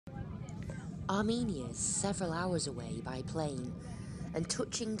Armenia is several hours away by plane, and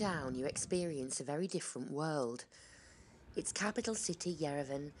touching down you experience a very different world. Its capital city,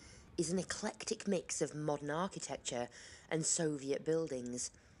 Yerevan, is an eclectic mix of modern architecture and Soviet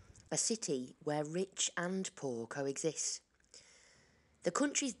buildings, a city where rich and poor coexist. The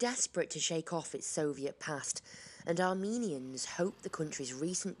country's desperate to shake off its Soviet past, and Armenians hope the country's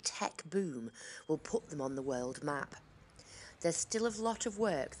recent tech boom will put them on the world map. There's still a lot of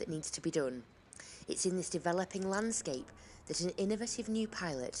work that needs to be done. It's in this developing landscape that an innovative new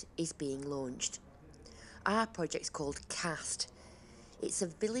pilot is being launched. Our project's called WiCastr. It's a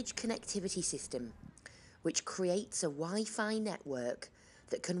village connectivity system which creates a Wi-Fi network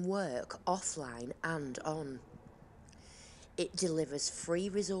that can work offline and on. It delivers free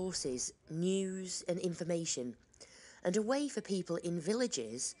resources, news and information, and a way for people in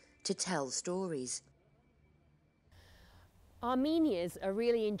villages to tell stories. Armenia's a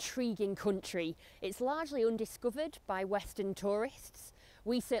really intriguing country. It's largely undiscovered by Western tourists.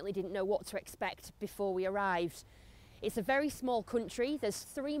 We certainly didn't know what to expect before we arrived. It's a very small country. There's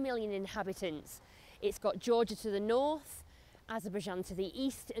 3 million inhabitants. It's got Georgia to the north, Azerbaijan to the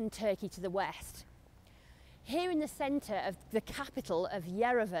east and Turkey to the west. Here in the centre of the capital of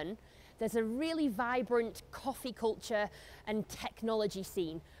Yerevan, there's a really vibrant coffee culture and technology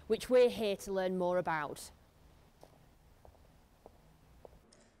scene, which we're here to learn more about.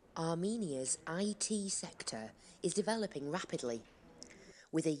 Armenia's IT sector is developing rapidly.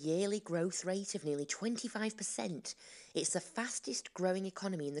 With a yearly growth rate of nearly 25%, it's the fastest growing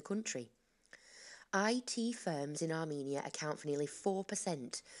economy in the country. IT firms in Armenia account for nearly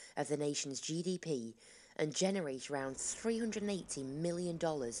 4% of the nation's GDP and generate around $380 million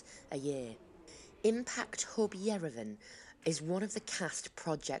a year. Impact Hub Yerevan is one of the WiCastr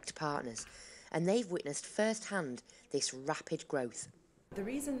project partners, and they've witnessed firsthand this rapid growth. The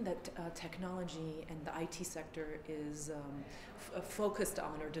reason that technology and the IT sector is focused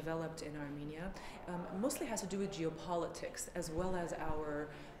on or developed in Armenia mostly has to do with geopolitics, as well as our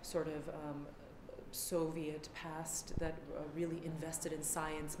sort of Soviet past that really invested in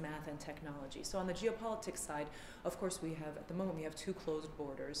science, math, and technology. So on the geopolitics side, of course, at the moment we have 2 closed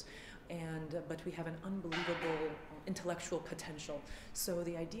borders, but we have an unbelievable intellectual potential. So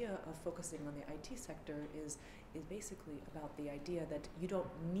the idea of focusing on the IT sector is basically about the idea that you don't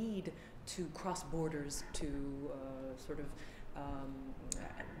need to cross borders to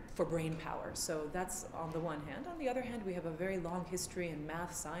for brain power. So that's on the one hand. On the other hand, we have a very long history in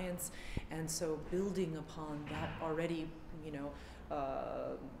math, science, and so building upon that already,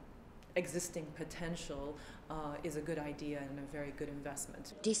 existing potential is a good idea and a very good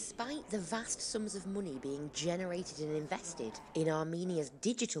investment. Despite the vast sums of money being generated and invested in Armenia's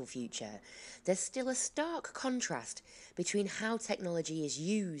digital future, there's still a stark contrast between how technology is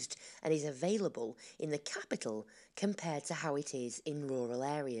used and is available in the capital compared to how it is in rural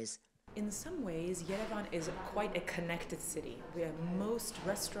areas. In some ways, Yerevan is quite a connected city. We have most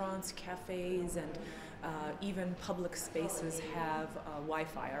restaurants, cafes, and even public spaces have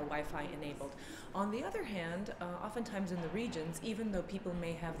Wi-Fi or Wi-Fi enabled. On the other hand, oftentimes in the regions, even though people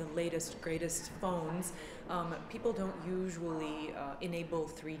may have the latest, greatest phones, people don't usually enable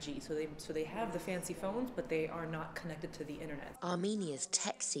 3G. So they have the fancy phones, but they are not connected to the internet. Armenia's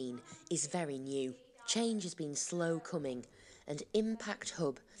tech scene is very new. Change has been slow coming, and Impact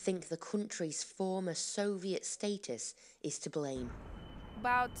Hub think the country's former Soviet status is to blame.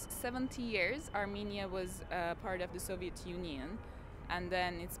 About 70 years, Armenia was part of the Soviet Union, and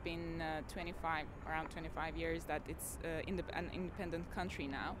then it's been around 25 years that it's an independent country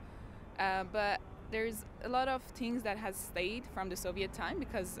now. But there's a lot of things that has stayed from the Soviet time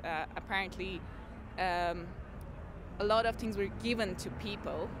because apparently a lot of things were given to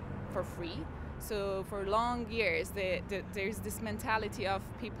people for free. So for long years, there's this mentality of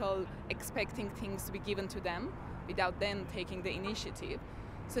people expecting things to be given to them without them taking the initiative.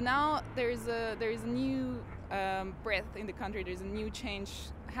 So now there's a new breath in the country. There's a new change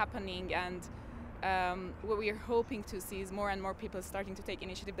happening, and what we are hoping to see is more and more people starting to take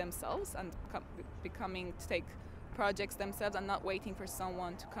initiative themselves and becoming to take projects themselves and not waiting for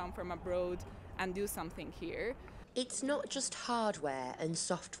someone to come from abroad and do something here. It's not just hardware and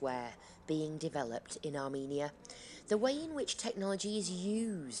software being developed in Armenia. The way in which technology is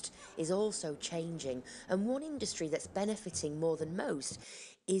used is also changing, and one industry that's benefiting more than most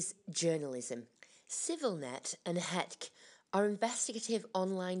is journalism. CivilNet and HETK are investigative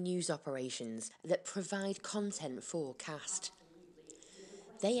online news operations that provide content for WiCastr.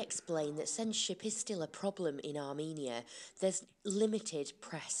 They explain that censorship is still a problem in Armenia. There's limited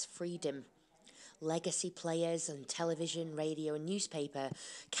press freedom. Legacy players and television, radio and newspaper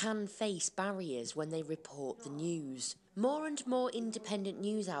can face barriers when they report the news. More and more independent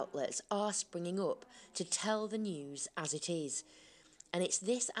news outlets are springing up to tell the news as it is. And it's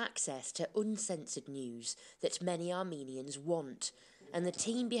this access to uncensored news that many Armenians want. And the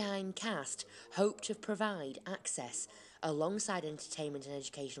team behind WiCastr hope to provide access alongside entertainment and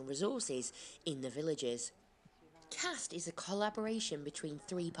educational resources in the villages. WiCastr is a collaboration between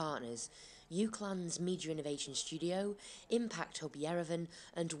three partners: UCLAN's Media Innovation Studio, Impact Hub Yerevan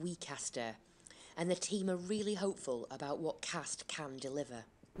and WiCastr. And the team are really hopeful about what WiCastr can deliver.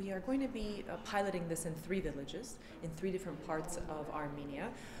 We are going to be piloting this in 3 villages, in 3 different parts of Armenia.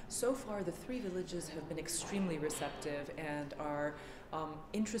 So far, the 3 villages have been extremely receptive and are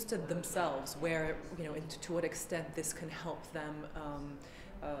interested themselves where, to what extent this can help them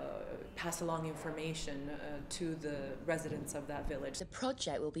pass along information to the residents of that village. The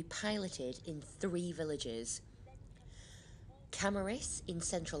project will be piloted in 3 villages: Kamaris in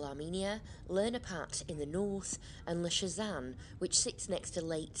central Armenia, Lernapat in the north, and Zarzand, which sits next to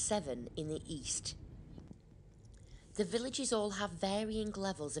Lake Sevan in the east. The villages all have varying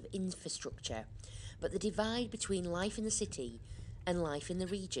levels of infrastructure, but the divide between life in the city and life in the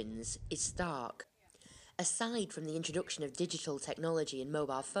regions is stark. Aside from the introduction of digital technology and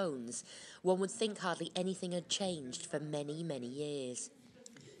mobile phones, one would think hardly anything had changed for many, many years.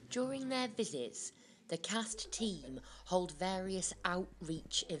 During their visits, the WiCastr team hold various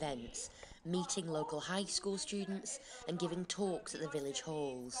outreach events, meeting local high school students and giving talks at the village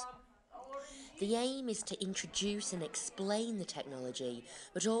halls. The aim is to introduce and explain the technology,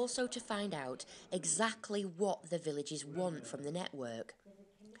 but also to find out exactly what the villages want from the network.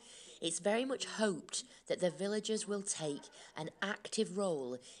 It's very much hoped that the villagers will take an active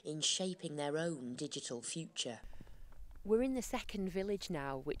role in shaping their own digital future. We're in the second village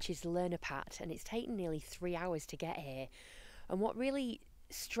now, which is Lernapat, and it's taken nearly 3 hours to get here. And what really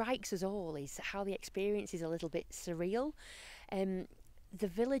strikes us all is how the experience is a little bit surreal. The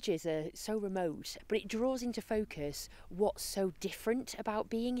villages are so remote, but it draws into focus what's so different about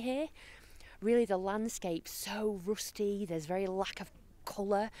being here. Really, the landscape's so rusty, there's very lack of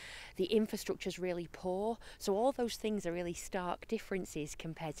colour, the infrastructure's really poor, so all those things are really stark differences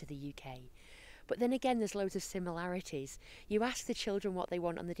compared to the UK. But then again, there's loads of similarities. You ask the children what they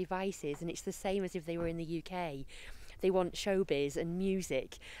want on the devices, and it's the same as if they were in the UK. They want showbiz and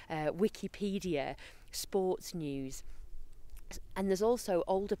music, Wikipedia, sports news. And there's also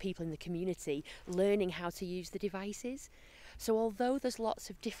older people in the community learning how to use the devices. So although there's lots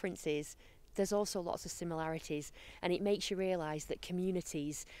of differences, there's also lots of similarities, and it makes you realise that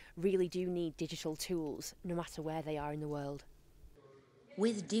communities really do need digital tools, no matter where they are in the world.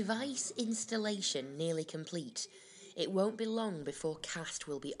 With device installation nearly complete, it won't be long before WiCastr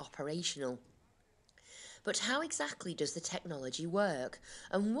will be operational. But how exactly does the technology work,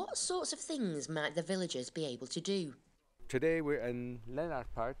 and what sorts of things might the villagers be able to do? Today we're in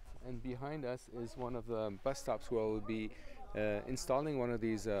Lernapat, and behind us is one of the bus stops where we'll be installing one of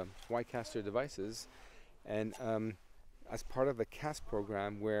these WiCastr devices, and as part of the WiCastr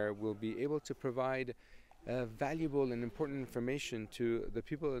program, where we'll be able to provide valuable and important information to the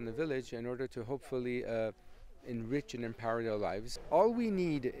people in the village in order to hopefully enrich and empower their lives. All we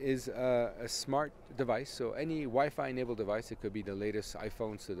need is a smart device, so any Wi-Fi enabled device, it could be the latest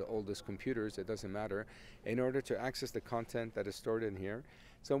iPhones to the oldest computers, it doesn't matter, in order to access the content that is stored in here.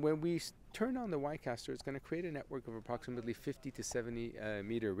 So when we turn on the WiCastr, it's going to create a network of approximately 50 to 70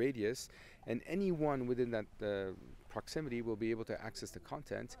 meter radius, and anyone within that proximity will be able to access the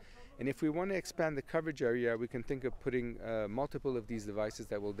content. And if we want to expand the coverage area, we can think of putting multiple of these devices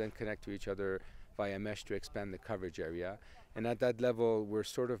that will then connect to each other via mesh to expand the coverage area. And at that level, we're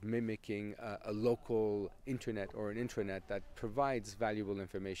sort of mimicking a local internet or an intranet that provides valuable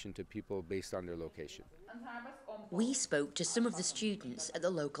information to people based on their location. We spoke to some of the students at the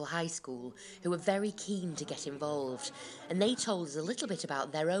local high school who were very keen to get involved, and they told us a little bit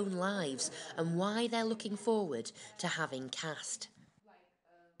about their own lives and why they're looking forward to having WiCastr.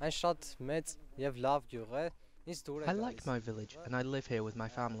 I like my village and I live here with my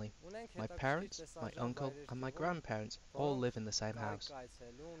family. My parents, my uncle and my grandparents all live in the same house.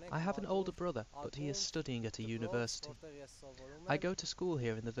 I have an older brother, but he is studying at a university. I go to school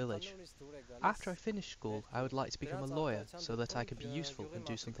here in the village. After I finish school, I would like to become a lawyer so that I can be useful and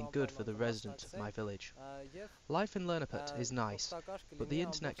do something good for the residents of my village. Life in Lernapat is nice, but the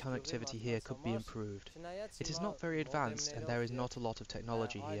internet connectivity here could be improved. It is not very advanced and there is not a lot of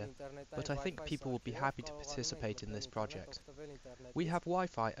technology here, but I think people will be happy to participate participate in this project. We have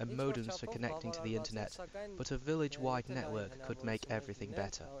Wi-Fi and modems for connecting to the internet, but a village-wide network could make everything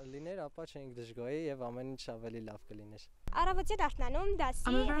better.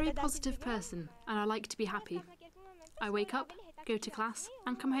 I'm a very positive person and I like to be happy. I wake up, go to class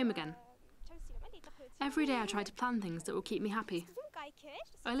and come home again. Every day I try to plan things that will keep me happy.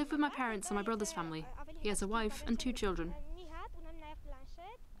 I live with my parents and my brother's family. He has a wife and 2 children.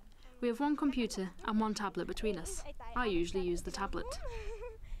 We have 1 computer and 1 tablet between us. I usually use the tablet.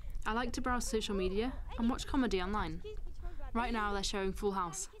 I like to browse social media and watch comedy online. Right now they're showing Full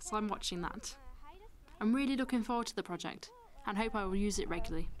House, so I'm watching that. I'm really looking forward to the project and hope I will use it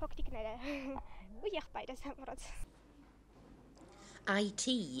regularly. IT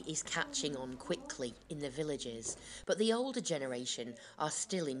is catching on quickly in the villages, but the older generation are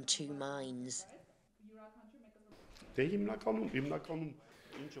still in 2 minds.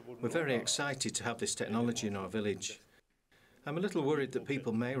 We're very excited to have this technology in our village. I'm a little worried that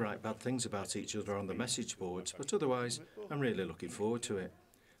people may write bad things about each other on the message boards, but otherwise I'm really looking forward to it.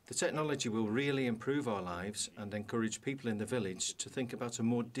 The technology will really improve our lives and encourage people in the village to think about a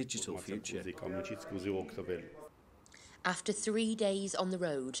more digital future. After 3 days on the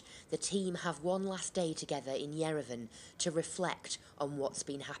road, the team have one last day together in Yerevan to reflect on what's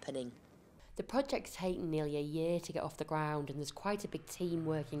been happening. The project's taken nearly a year to get off the ground and there's quite a big team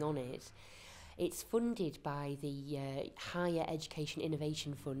working on it. It's funded by the Higher Education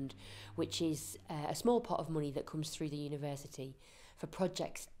Innovation Fund, which is a small pot of money that comes through the university for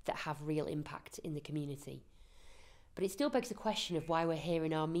projects that have real impact in the community. But it still begs the question of why we're here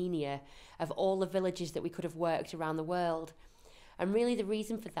in Armenia, of all the villages that we could have worked around the world. And really the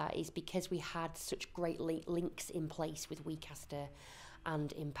reason for that is because we had such great links in place with WiCastr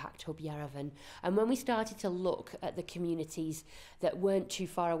and Impact Hub Yerevan. And when we started to look at the communities that weren't too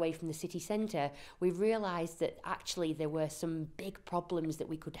far away from the city centre, we realised that actually there were some big problems that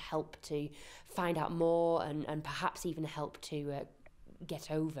we could help to find out more and perhaps even help to get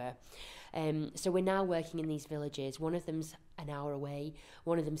over. So we're now working in these villages. One of them's an hour away,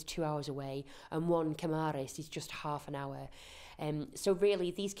 one of them's 2 hours away, and one, Kamaris, is just half an hour. So really,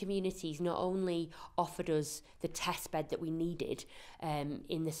 these communities not only offered us the test bed that we needed,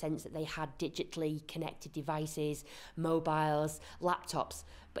 in the sense that they had digitally connected devices, mobiles, laptops,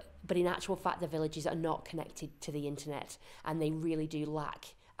 but in actual fact, the villages are not connected to the internet, and they really do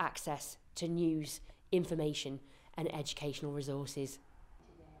lack access to news, information, and educational resources.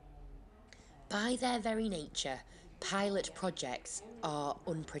 By their very nature, pilot projects are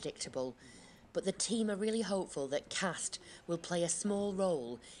unpredictable, but the team are really hopeful that CAST will play a small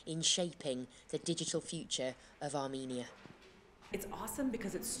role in shaping the digital future of Armenia. It's awesome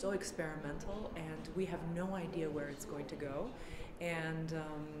because it's so experimental and we have no idea where it's going to go. And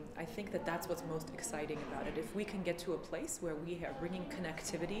I think that that's what's most exciting about it. If we can get to a place where we are bringing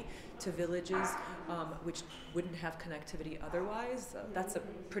connectivity to villages which wouldn't have connectivity otherwise, that's a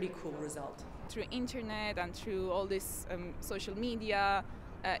pretty cool result. Through internet and through all this social media,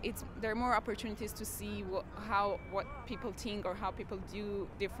 there are more opportunities to see what people think or how people do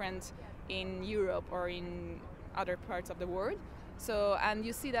different in Europe or in other parts of the world. So, and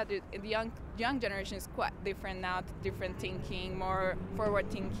you see that the young generation is quite different now, different thinking, more forward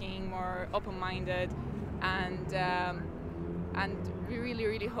thinking, more open-minded, and we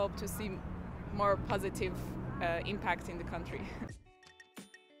really hope to see more positive impact in the country.